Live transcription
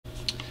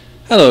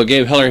Hello,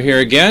 Gabe Heller here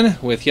again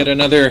with yet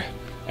another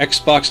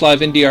Xbox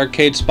Live Indie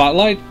Arcade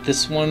Spotlight.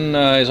 This one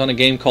is on a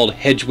game called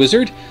Hedge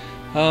Wizard,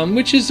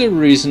 which is a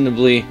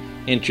reasonably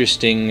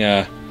interesting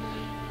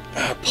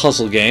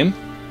puzzle game.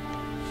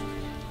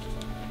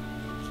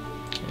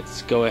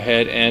 Let's go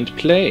ahead and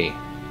play.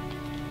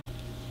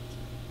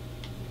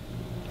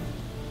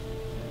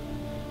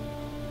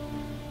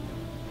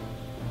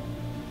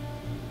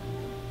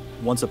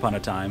 Once upon a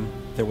time,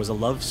 there was a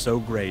love so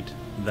great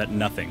that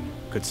nothing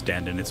could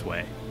stand in its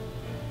way.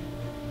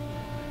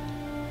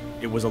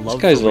 It was a love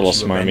this guy's for a little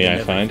which you smarmy, I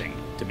abandoned find.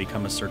 everything to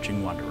become a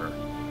searching wanderer,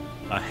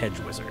 a hedge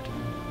wizard.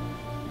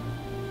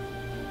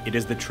 It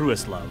is the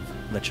truest love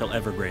that shall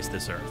ever grace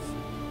this earth.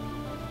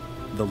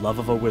 The love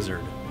of a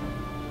wizard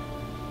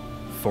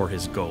for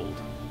his gold.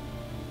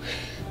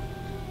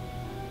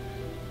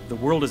 The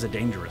world is a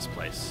dangerous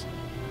place.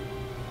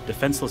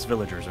 Defenseless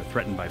villagers are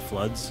threatened by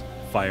floods,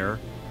 fire,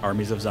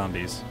 armies of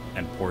zombies,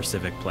 and poor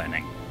civic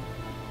planning.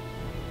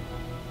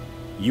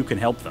 You can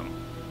help them,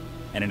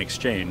 and in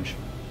exchange,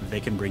 they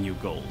can bring you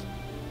gold.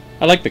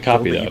 I like the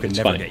copy Gold that though, you can it's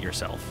never funny. get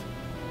yourself.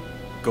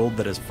 Gold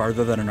that is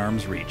farther than an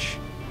arm's reach.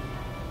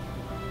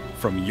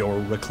 From your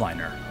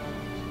recliner.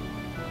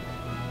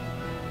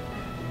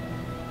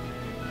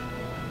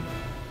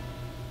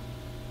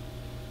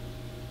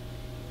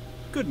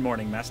 Good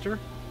morning, Master.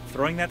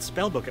 Throwing that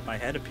spellbook at my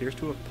head appears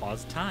to have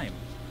paused time.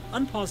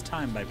 Unpause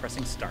time by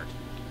pressing start.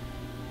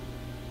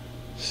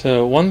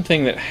 So one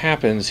thing that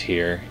happens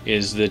here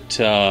is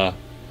that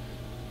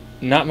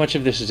not much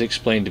of this is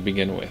explained to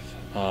begin with.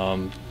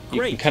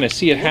 You can kind of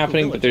see it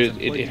happening, but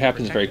it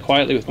happens very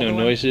quietly with no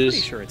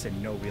noises, kind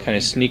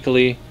of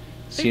sneakily.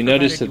 So you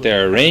notice that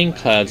there are rain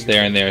clouds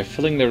there, and they are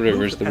filling the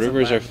rivers. The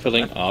rivers are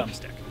filling up.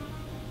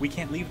 We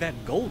can't leave that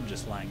gold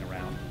just lying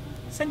around.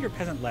 Send your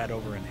peasant lad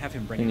over and have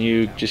him bring it. And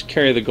you just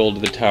carry the gold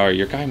to the tower.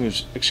 Your guy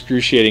moves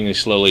excruciatingly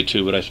slowly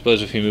too, but I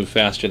suppose if he moved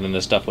faster, then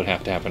the stuff would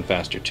have to happen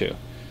faster too.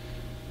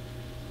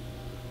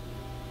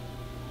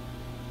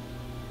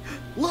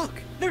 Look!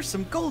 There's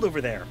some gold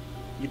over there!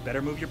 You'd better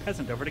move your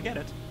peasant over to get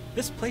it.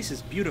 This place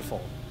is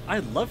beautiful.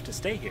 I'd love to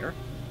stay here.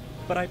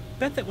 But I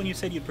bet that when you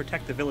said you'd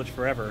protect the village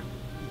forever,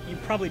 you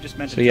probably just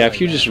meant So yeah,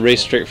 if you just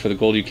race straight for the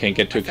gold, you can't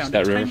get to it because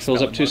that river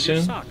fills up too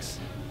soon.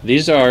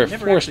 These are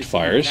forest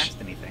fires.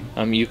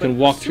 You can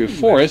walk through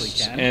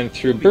forests and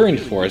through burned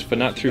forests, but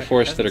not through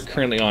forests that are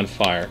currently on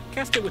fire.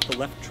 Cast it with the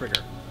left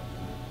trigger.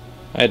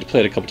 I had to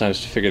play it a couple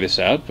times to figure this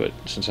out, but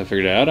since I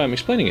figured it out, I'm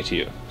explaining it to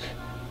you.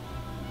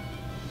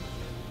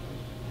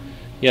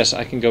 Yes,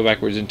 I can go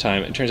backwards in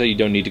time. It turns out you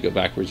don't need to go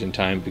backwards in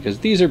time because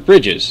these are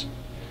bridges.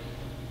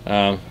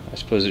 I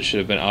suppose it should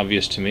have been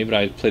obvious to me, but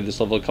I played this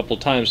level a couple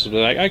times, so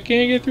like, I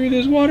can't get through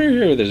this water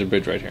here. There's a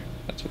bridge right here.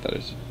 That's what that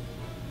is.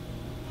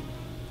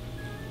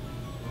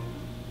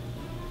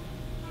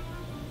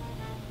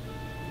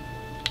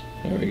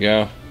 There we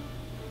go.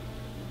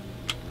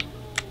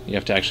 You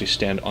have to actually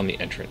stand on the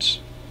entrance.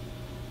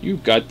 You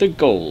got the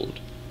gold.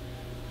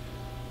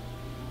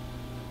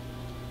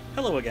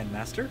 Hello again,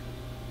 Master.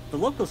 The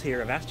locals here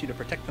have asked you to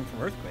protect them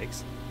from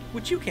earthquakes,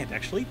 which you can't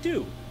actually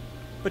do.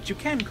 But you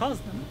can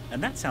cause them,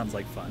 and that sounds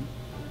like fun.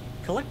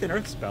 Collect an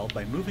earth spell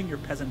by moving your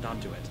peasant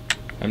onto it.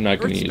 I'm not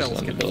going to use it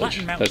on the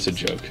village. That's a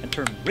joke.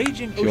 If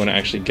you want to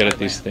actually get at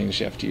these things,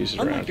 you have to use it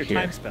around here. Unlike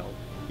your time spell,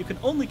 you can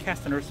only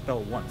cast an earth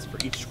spell once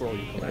for each scroll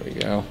you collect. There we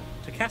go.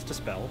 To cast a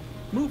spell,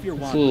 move your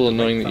wand. It's a little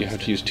annoying that you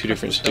have to use two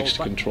different sticks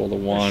to control the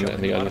wand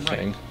and the other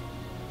thing.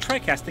 Try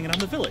casting it on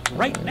the village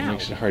right now. It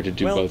makes it hard to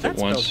do both at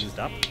once. Used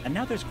up, and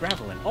now there's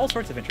gravel in all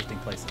sorts of interesting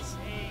places.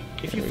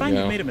 If you find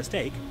you've made a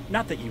mistake,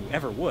 not that you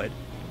ever would,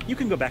 you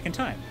can go back in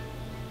time.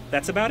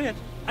 That's about it.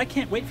 I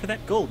can't wait for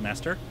that gold,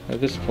 Master.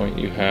 At this point,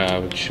 you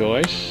have a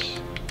choice.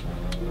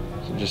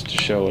 So just to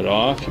show it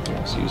off, you can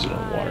also use it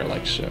on water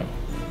like so.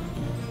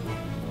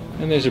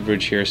 And there's a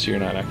bridge here, so you're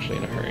not actually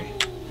in a hurry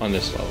on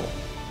this level.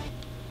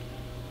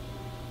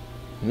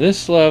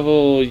 This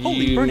level,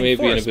 you may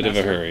be in a bit of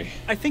a hurry.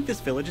 I think this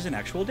village is in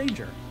actual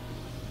danger.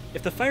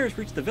 If the fires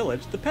reach the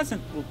village, the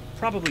peasant will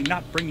probably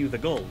not bring you the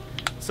gold.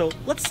 So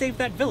let's save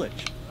that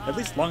village, at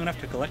least long enough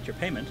to collect your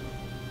payment.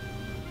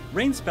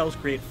 Rain spells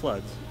create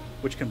floods,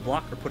 which can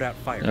block or put out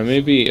fires. Now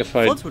maybe if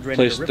I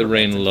placed the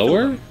rain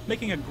lower,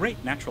 making a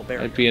great natural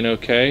barrier. I'd be in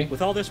okay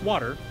With all this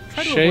water,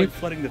 try to shape. avoid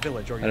flooding the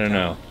village or your I don't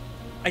know.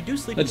 I do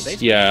sleep in the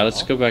basement. Yeah,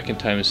 let's go back in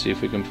time and see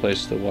if we can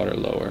place the water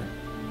lower.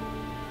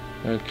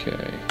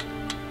 Okay.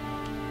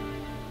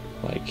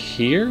 Like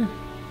here? Of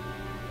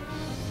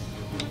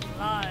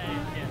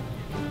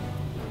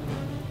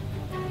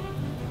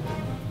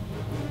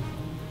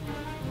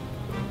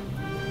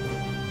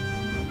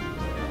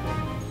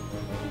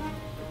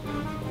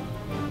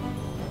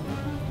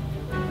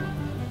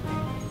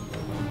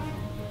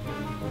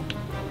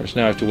course,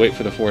 now I have to wait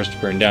for the forest to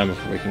burn down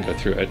before we can go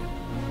through it.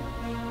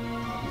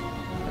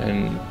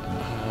 And,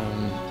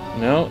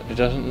 no, it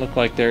doesn't look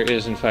like there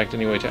is, in fact,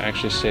 any way to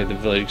actually save the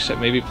village,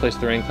 except maybe place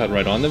the rain cloud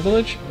right on the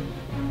village?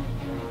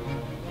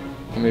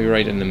 Or maybe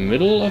right in the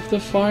middle of the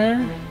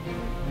fire?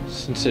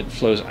 since it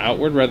flows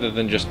outward rather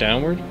than just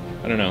downward.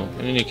 I don't know.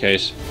 In any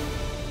case,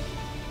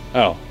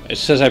 Oh, it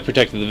says I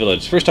protected the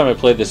village. First time I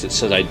played this, it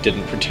says I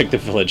didn't protect the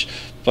village.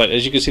 But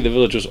as you can see, the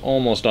village was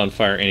almost on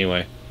fire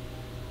anyway.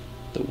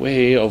 The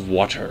way of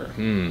water.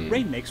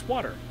 Rain makes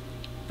water.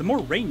 The more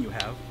rain you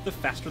have, the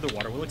faster the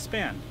water will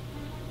expand.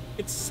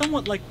 It's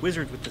somewhat like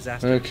wizards with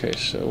disasters. Okay,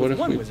 so what if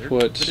we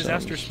put the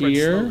disaster some spreads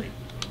here? slowly.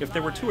 If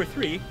there were 2 or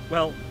 3,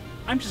 well,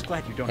 I'm just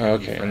glad you don't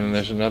have Okay, any and then friends.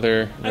 there's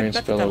another rain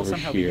spell that'll over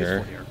somehow be here.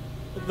 useful here.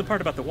 The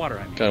part about the water,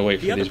 I mean. Gotta wait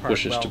The for other these part,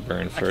 bushes to well,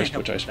 burn I can't first,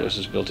 help which I with suppose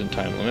that. is built-in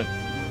time limit.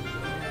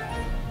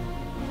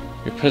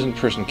 Your peasant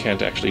person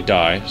can't actually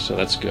die, so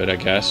that's good, I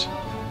guess.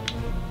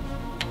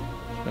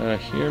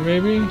 Here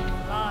maybe? You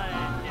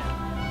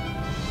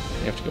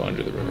have to go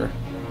under the river.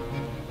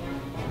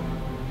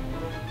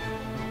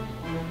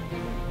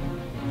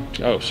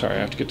 Oh, sorry, I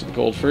have to get to the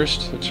gold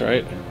first. That's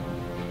right.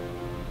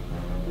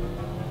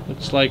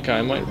 Looks like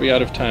I might be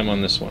out of time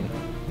on this one.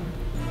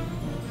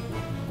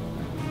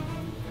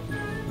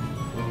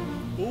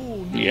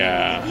 Oh, no.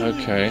 Yeah,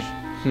 okay.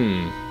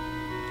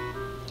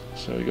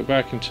 So we go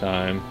back in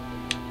time.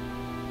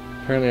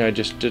 Apparently I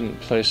just didn't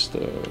place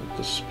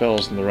the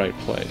spells in the right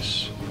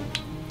place.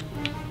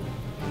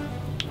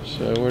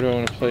 So where do I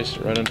want to place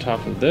it? Right on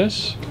top of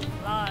this?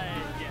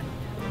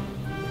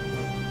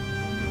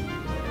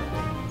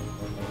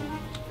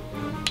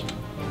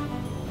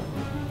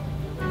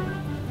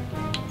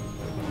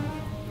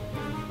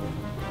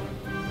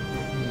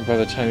 By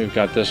the time you've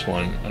got this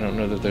one, I don't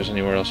know that there's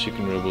anywhere else you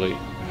can really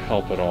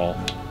help at all.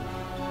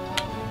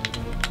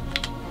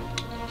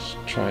 Let's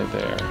try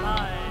there.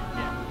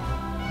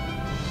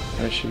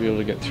 I should be able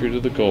to get through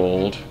to the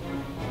gold.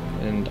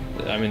 And,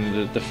 I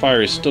mean, the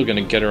fire is still going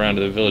to get around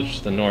to the village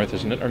to the north,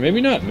 isn't it? Or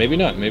maybe not, maybe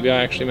not. Maybe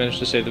I actually managed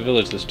to save the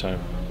village this time.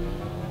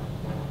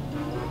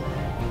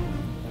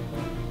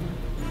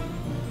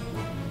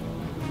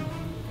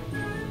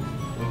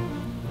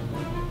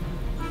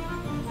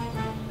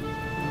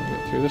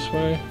 Get through this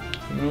way?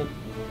 Nope.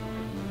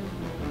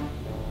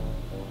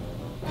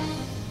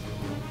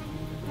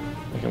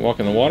 I can walk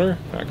in the water?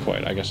 Not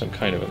quite. I guess I'm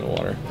kind of in the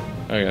water.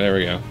 Okay, there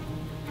we go.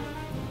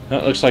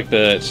 Well, it looks like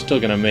it's still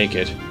going to make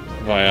it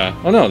via...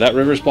 Oh no, that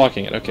river's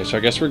blocking it. Okay, so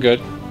I guess we're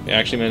good. We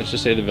actually managed to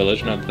save the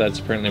village. Not that that's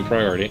apparently a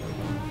priority.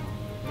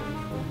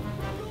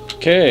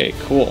 Okay,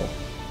 cool.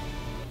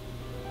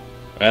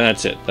 And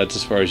that's it. That's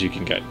as far as you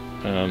can get.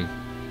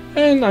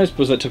 And I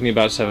suppose that took me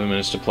about 7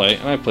 minutes to play.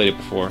 And I played it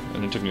before,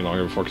 and it took me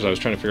longer before because I was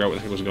trying to figure out what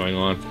the heck was going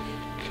on.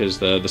 Because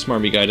the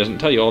smarmy guy doesn't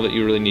tell you all that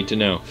you really need to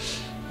know.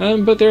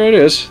 But there it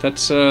is.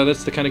 That's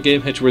the kind of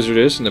game Hedge Wizard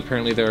is, and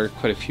apparently there are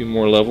quite a few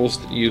more levels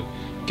that you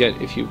get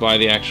if you buy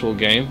the actual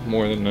game,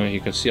 more than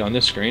you can see on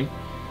this screen.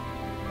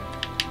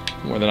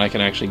 More than I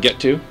can actually get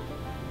to.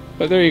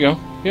 But there you go.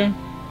 Yeah.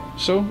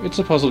 So, it's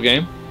a puzzle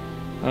game.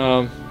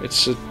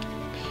 It's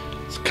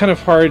kind of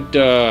hard.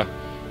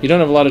 You don't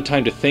have a lot of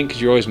time to think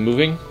because you're always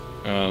moving.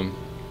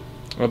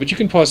 Well, but you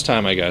can pause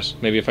time, I guess.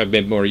 Maybe if I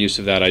made more use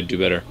of that, I'd do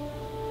better.